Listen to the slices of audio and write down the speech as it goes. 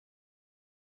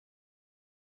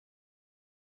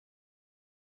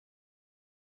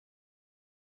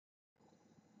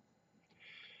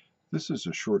This is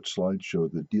a short slideshow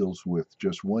that deals with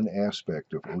just one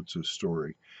aspect of Oates'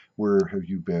 story. Where have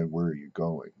you been? Where are you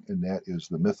going? And that is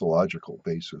the mythological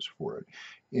basis for it.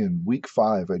 In week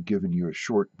 5, I'd given you a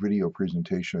short video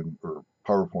presentation or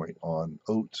PowerPoint on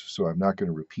Oates, so I'm not going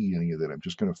to repeat any of that. I'm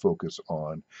just going to focus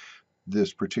on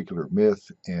this particular myth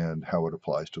and how it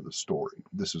applies to the story.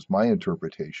 This is my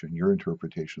interpretation. Your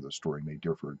interpretation of the story may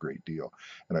differ a great deal,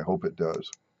 and I hope it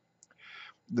does.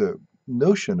 The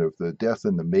notion of the death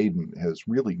and the maiden has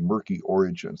really murky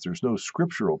origins. There's no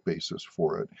scriptural basis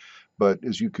for it, but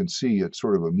as you can see, it's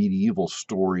sort of a medieval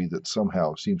story that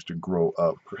somehow seems to grow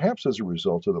up, perhaps as a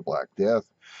result of the Black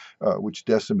Death, which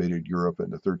decimated Europe in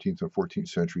the 13th and 14th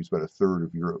centuries. About a third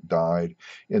of Europe died,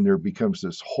 and there becomes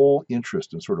this whole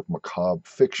interest in sort of macabre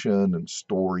fiction and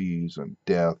stories and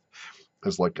death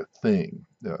as like a thing,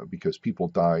 because people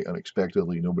die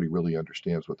unexpectedly. Nobody really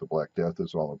understands what the Black Death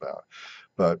is all about.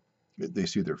 But they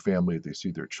see their family, they see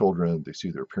their children, they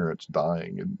see their parents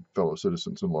dying, and fellow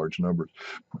citizens in large numbers.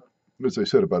 As I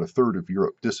said, about a third of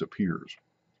Europe disappears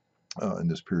in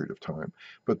this period of time.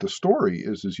 But the story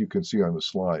is, as you can see on the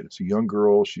slide, it's a young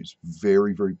girl. She's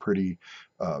very, very pretty,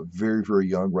 very, very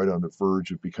young, right on the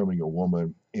verge of becoming a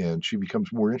woman, and she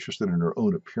becomes more interested in her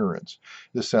own appearance.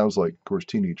 This sounds like, of course,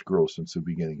 teenage girls since the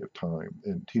beginning of time,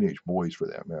 and teenage boys for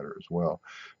that matter as well.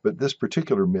 But this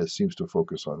particular myth seems to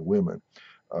focus on women.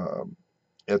 Um,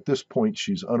 at this point,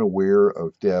 she's unaware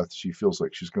of death. She feels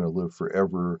like she's going to live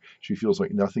forever. She feels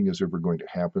like nothing is ever going to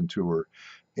happen to her.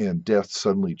 And death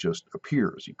suddenly just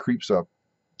appears. He creeps up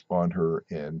on her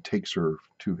and takes her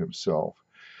to himself.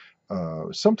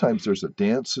 Sometimes there's a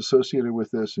dance associated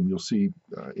with this, and you'll see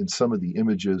in some of the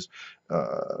images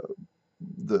uh,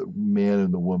 the man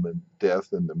and the woman,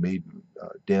 death and the maiden,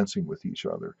 dancing with each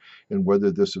other. And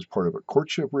whether this is part of a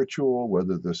courtship ritual,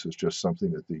 whether this is just something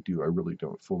that they do, I really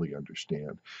don't fully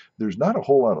understand. There's not a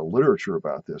whole lot of literature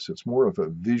about this. It's more of a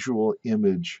visual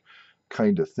image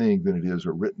kind of thing than it is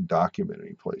a written document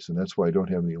any place. And that's why I don't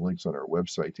have any links on our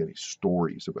website to any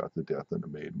stories about the death and the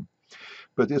maiden.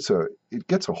 But it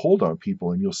gets a hold on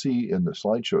people, and you'll see in the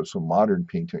slideshow some modern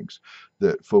paintings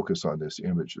that focus on this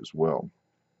image as well.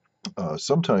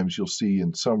 Sometimes you'll see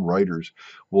in some writers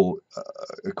will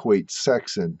equate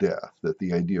sex and death, that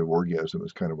the idea of orgasm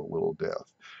is kind of a little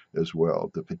death as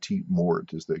well, the petite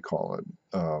mort as they call it.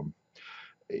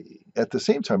 At the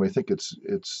same time, I think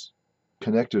it's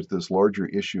connected to this larger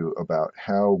issue about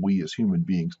how we as human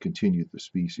beings continue the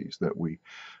species, that we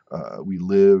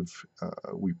live,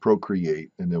 we procreate,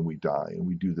 and then we die, and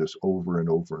we do this over and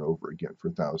over and over again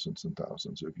for thousands and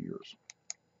thousands of years.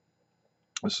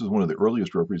 This is one of the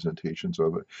earliest representations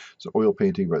of it. It's an oil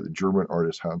painting by the German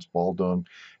artist Hans Baldung,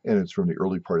 and it's from the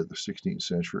early part of the 16th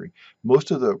century.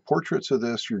 Most of the portraits of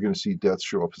this, you're going to see death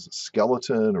show up as a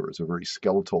skeleton or as a very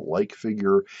skeletal-like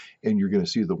figure, and you're going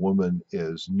to see the woman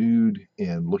as nude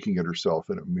and looking at herself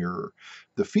in a mirror.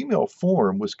 The female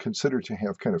form was considered to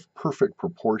have kind of perfect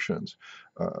proportions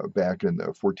back in the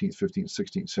 14th, 15th,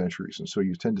 16th centuries, and so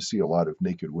you tend to see a lot of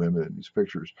naked women in these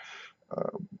pictures.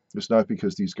 It's not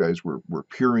because these guys were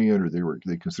prurient or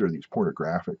they considered these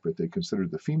pornographic, but they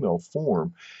considered the female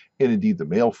form and indeed the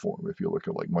male form, if you look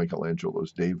at like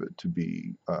Michelangelo's David, to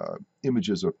be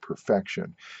images of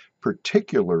perfection,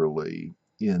 particularly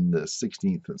in the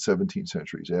 16th and 17th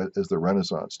centuries. As the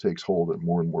Renaissance takes hold in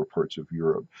more and more parts of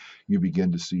Europe, you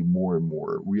begin to see more and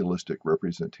more realistic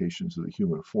representations of the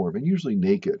human form, and usually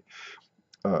naked.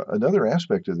 Another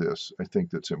aspect of this, I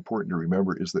think, that's important to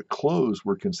remember is that clothes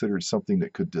were considered something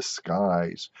that could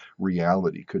disguise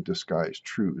reality, could disguise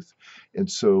truth. And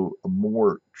so a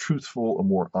more truthful, a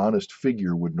more honest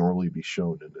figure would normally be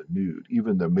shown in the nude.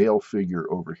 Even the male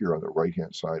figure over here on the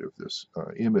right-hand side of this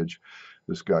image,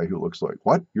 this guy who looks like,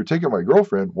 what? You're taking my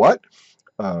girlfriend? What?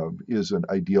 Is an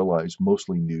idealized,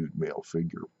 mostly nude male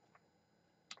figure.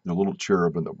 The little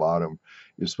cherub in the bottom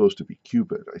is supposed to be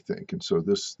Cupid, I think. And so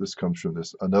this comes from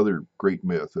this another great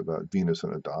myth about Venus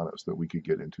and Adonis that we could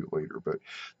get into later, but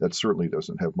that certainly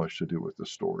doesn't have much to do with the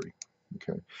story.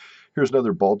 Okay. Here's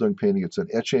another Baldung painting. It's an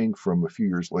etching from a few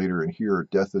years later, and here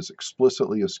death is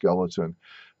explicitly a skeleton.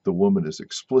 The woman is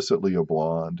explicitly a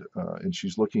blonde, and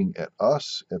she's looking at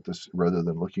us at this rather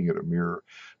than looking at a mirror.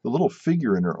 The little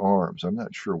figure in her arms, I'm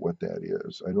not sure what that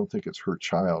is. I don't think it's her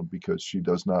child, because she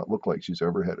does not look like she's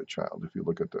ever had a child if you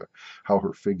look at how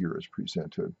her figure is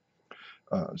presented.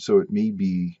 So it may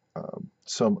be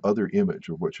some other image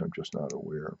of which I'm just not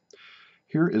aware.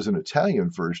 Here is an Italian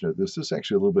version of this. This is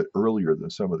actually a little bit earlier than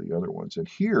some of the other ones. And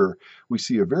here we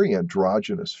see a very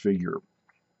androgynous figure.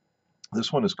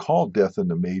 This one is called Death and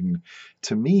the Maiden.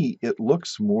 To me, it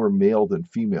looks more male than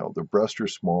female. The breasts are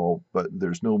small, but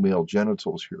there's no male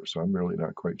genitals here, so I'm really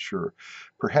not quite sure.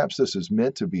 Perhaps this is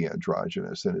meant to be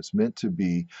androgynous, and it's meant to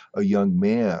be a young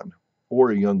man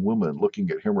or a young woman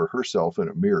looking at him or herself in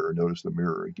a mirror. Notice the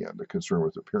mirror again, the concern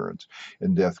with appearance,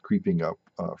 and death creeping up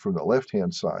from the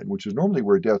left-hand side, which is normally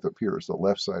where death appears, the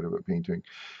left side of a painting.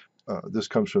 This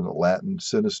comes from the Latin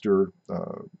sinister,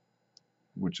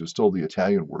 which is still the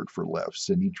Italian word for left,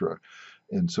 sinistra.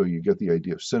 And so you get the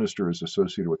idea of sinister is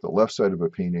associated with the left side of a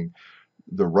painting.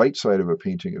 The right side of a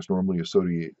painting is normally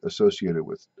associated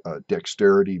with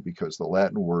dexterity, because the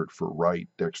Latin word for right,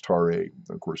 dextare,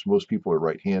 of course, most people are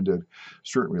right-handed.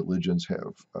 Certain religions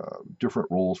have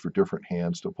different roles for different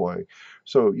hands to play.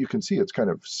 So you can see it's kind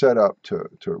of set up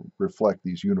to reflect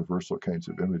these universal kinds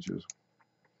of images.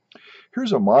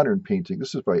 Here's a modern painting.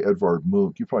 This is by Edvard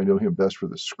Munch. You probably know him best for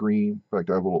the Scream. In fact,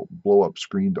 I have a little blow-up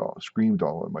Scream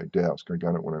doll on my desk. I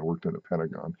got it when I worked in the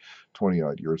Pentagon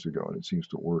 20-odd years ago, and it seems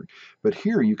to work. But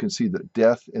here you can see that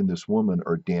Death and this woman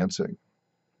are dancing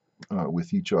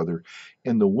with each other,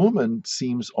 and the woman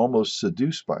seems almost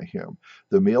seduced by him.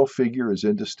 The male figure is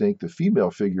indistinct. The female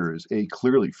figure is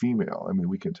clearly female. I mean,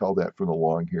 we can tell that from the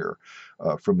long hair,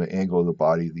 from the angle of the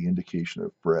body, the indication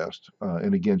of breast.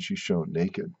 And again, she's shown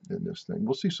naked in this thing.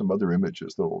 We'll see some other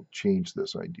images that will change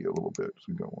this idea a little bit as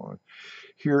we go on.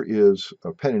 Here is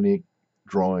a pen and ink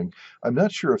drawing. I'm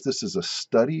not sure if this is a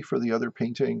study for the other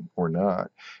painting or not,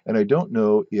 and I don't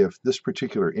know if this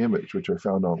particular image, which I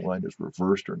found online, is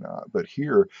reversed or not, but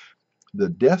here the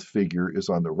death figure is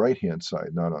on the right-hand side,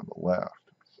 not on the left.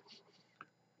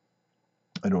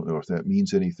 I don't know if that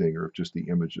means anything or if just the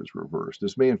image is reversed.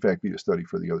 This may in fact be a study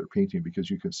for the other painting, because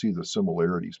you can see the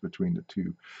similarities between the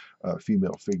two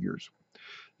female figures.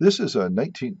 This is a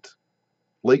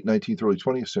late 19th, early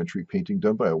 20th century painting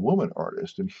done by a woman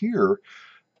artist. And here,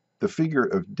 the figure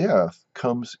of death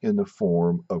comes in the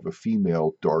form of a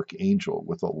female dark angel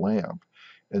with a lamp.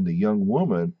 And the young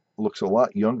woman looks a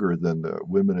lot younger than the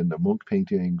women in the Munch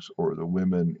paintings or the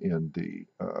women in the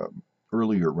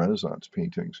earlier Renaissance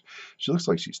paintings. She looks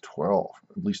like she's 12,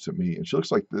 at least to me. And she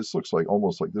looks like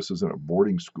almost like this is in a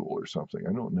boarding school or something.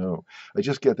 I don't know. I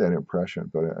just get that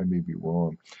impression, but I may be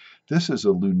wrong. This is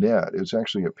a lunette. It's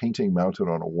actually a painting mounted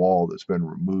on a wall that's been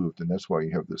removed, and that's why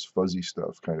you have this fuzzy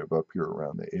stuff kind of up here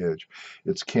around the edge.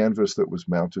 It's canvas that was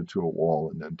mounted to a wall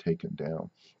and then taken down.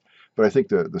 But I think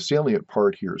the salient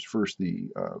part here is first the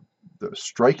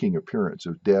striking appearance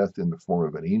of death in the form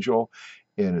of an angel,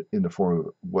 and in the form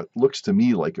of what looks to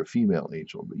me like a female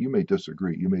angel. But you may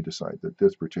disagree. You may decide that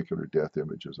this particular death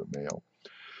image is a male.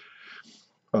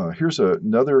 Here's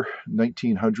another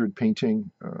 1900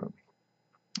 painting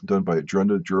done by a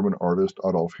German artist,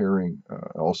 Adolf Hering,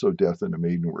 also Death and the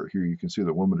Maiden, where here you can see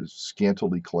the woman is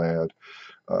scantily clad.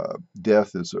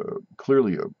 Death is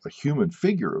clearly a human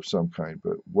figure of some kind,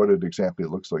 but what it exactly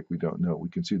looks like, we don't know. We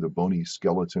can see the bony,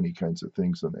 skeleton-y kinds of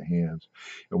things in the hands,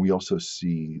 and we also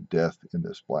see Death in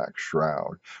this black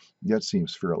shroud. That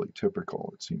seems fairly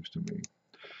typical, it seems to me.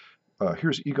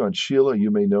 Here's Egon Schiele.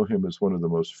 You may know him as one of the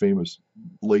most famous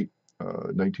late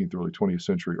 19th, early 20th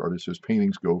century artists. His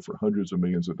paintings go for hundreds of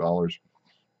millions of dollars.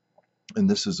 And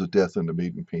this is a Death and the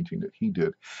Maiden painting that he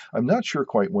did. I'm not sure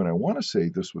quite when. I want to say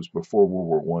this was before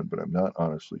World War I, but I'm not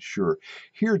honestly sure.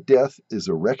 Here, Death is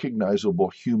a recognizable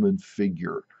human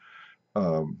figure,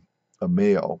 a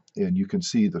male. And you can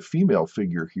see the female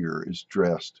figure here is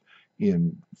dressed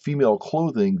in female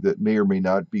clothing that may or may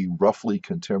not be roughly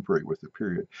contemporary with the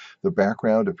period. The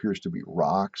background appears to be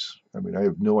rocks. I mean, I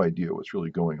have no idea what's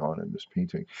really going on in this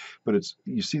painting, but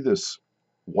you see this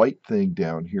white thing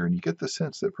down here, and you get the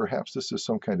sense that perhaps this is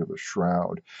some kind of a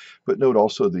shroud. But note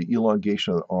also the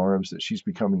elongation of the arms, that she's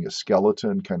becoming a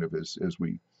skeleton kind of as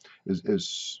we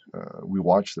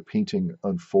watch the painting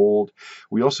unfold.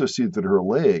 We also see that her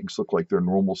legs look like they're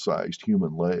normal-sized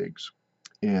human legs.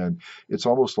 And it's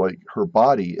almost like her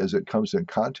body, as it comes in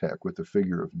contact with the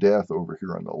figure of death over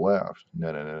here on the left,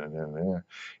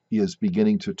 is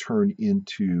beginning to turn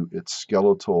into its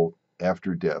skeletal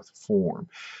after-death form.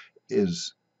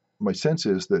 My sense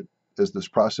is that as this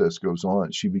process goes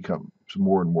on, she becomes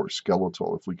more and more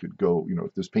skeletal. If we could go,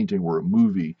 if this painting were a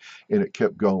movie and it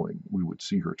kept going, we would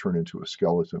see her turn into a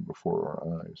skeleton before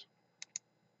our eyes.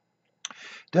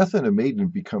 Death and a Maiden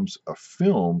becomes a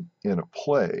film and a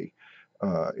play.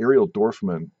 Ariel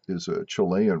Dorfman is a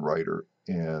Chilean writer,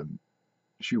 and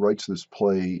she writes this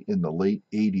play in the late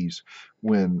 80s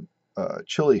when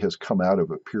Chile has come out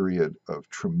of a period of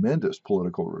tremendous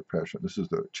political repression. This is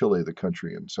Chile, the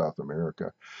country in South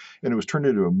America. And it was turned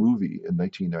into a movie in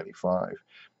 1995.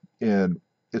 And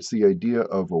it's the idea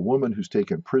of a woman who's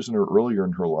taken prisoner earlier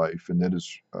in her life and then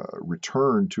is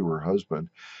returned to her husband,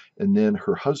 and then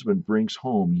her husband brings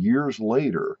home years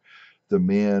later the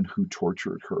man who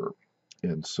tortured her.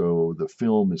 And so the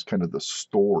film is kind of the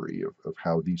story of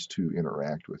how these two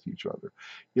interact with each other.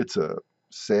 It's a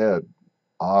sad,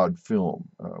 odd film,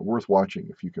 worth watching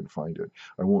if you can find it.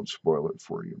 I won't spoil it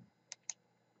for you.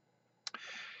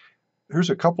 Here's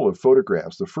a couple of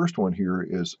photographs. The first one here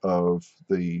is of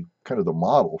the kind of the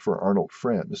model for Arnold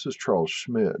Friend. This is Charles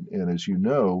Schmid, and as you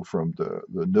know from the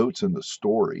notes in the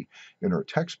story in our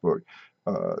textbook,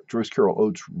 Joyce Carol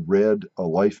Oates read a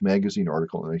Life magazine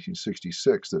article in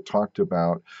 1966 that talked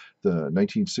about the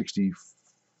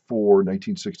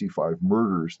 1965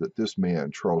 murders that this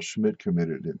man, Charles Schmid,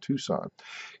 committed in Tucson.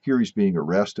 Here he's being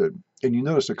arrested, and you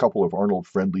notice a couple of Arnold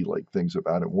Friendly-like things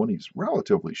about him. One, he's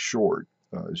relatively short,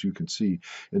 as you can see,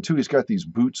 and two, he's got these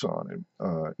boots on him.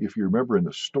 If you remember in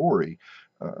the story,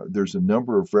 there's a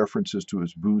number of references to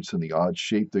his boots and the odd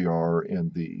shape they are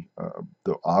and the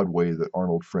odd way that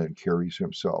Arnold Friend carries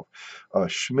himself.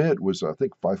 Schmidt was, I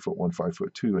think, 5'1",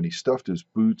 5'2", and he stuffed his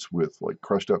boots with like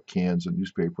crushed up cans and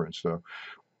newspaper and stuff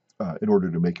in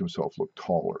order to make himself look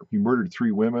taller. He murdered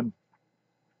 3 women,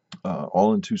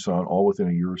 all in Tucson, all within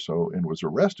a year or so, and was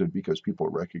arrested because people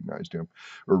recognized him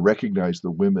or recognized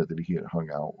the women that he had hung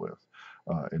out with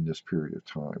in this period of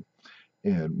time.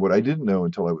 And what I didn't know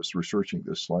until I was researching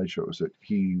this slideshow is that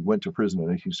he went to prison in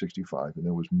 1965 and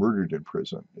then was murdered in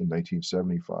prison in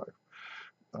 1975.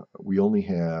 We only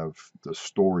have the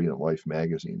story in Life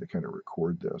magazine to kind of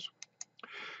record this.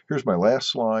 Here's my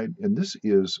last slide, and this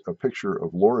is a picture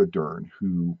of Laura Dern,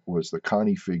 who was the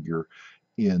Connie figure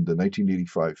in the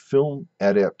 1985 film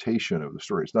adaptation of the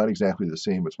story. It's not exactly the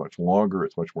same. It's much longer.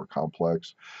 It's much more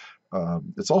complex.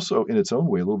 It's also, in its own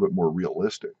way, a little bit more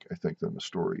realistic, I think, than the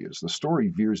story is. The story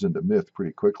veers into myth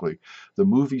pretty quickly. The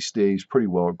movie stays pretty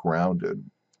well grounded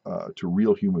to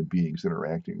real human beings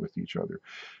interacting with each other.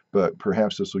 But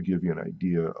perhaps this will give you an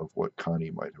idea of what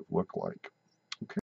Connie might have looked like.